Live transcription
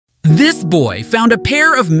This boy found a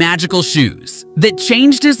pair of magical shoes that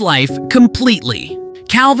changed his life completely.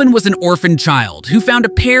 Calvin was an orphan child who found a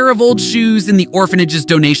pair of old shoes in the orphanage's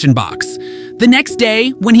donation box. The next day,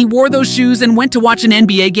 when he wore those shoes and went to watch an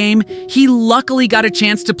NBA game, he luckily got a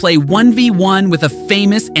chance to play 1v1 with a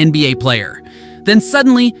famous NBA player. Then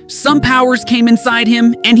suddenly, some powers came inside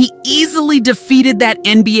him, and he easily defeated that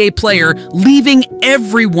NBA player, leaving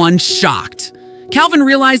everyone shocked. Calvin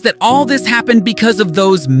realized that all this happened because of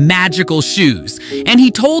those magical shoes, and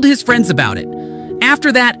he told his friends about it.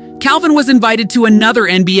 After that, Calvin was invited to another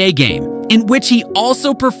NBA game, in which he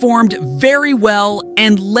also performed very well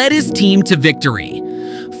and led his team to victory.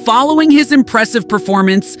 Following his impressive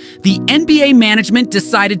performance, the NBA management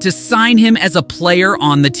decided to sign him as a player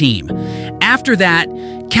on the team. After that,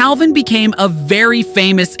 Calvin became a very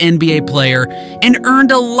famous NBA player and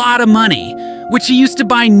earned a lot of money, which he used to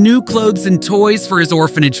buy new clothes and toys for his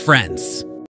orphanage friends.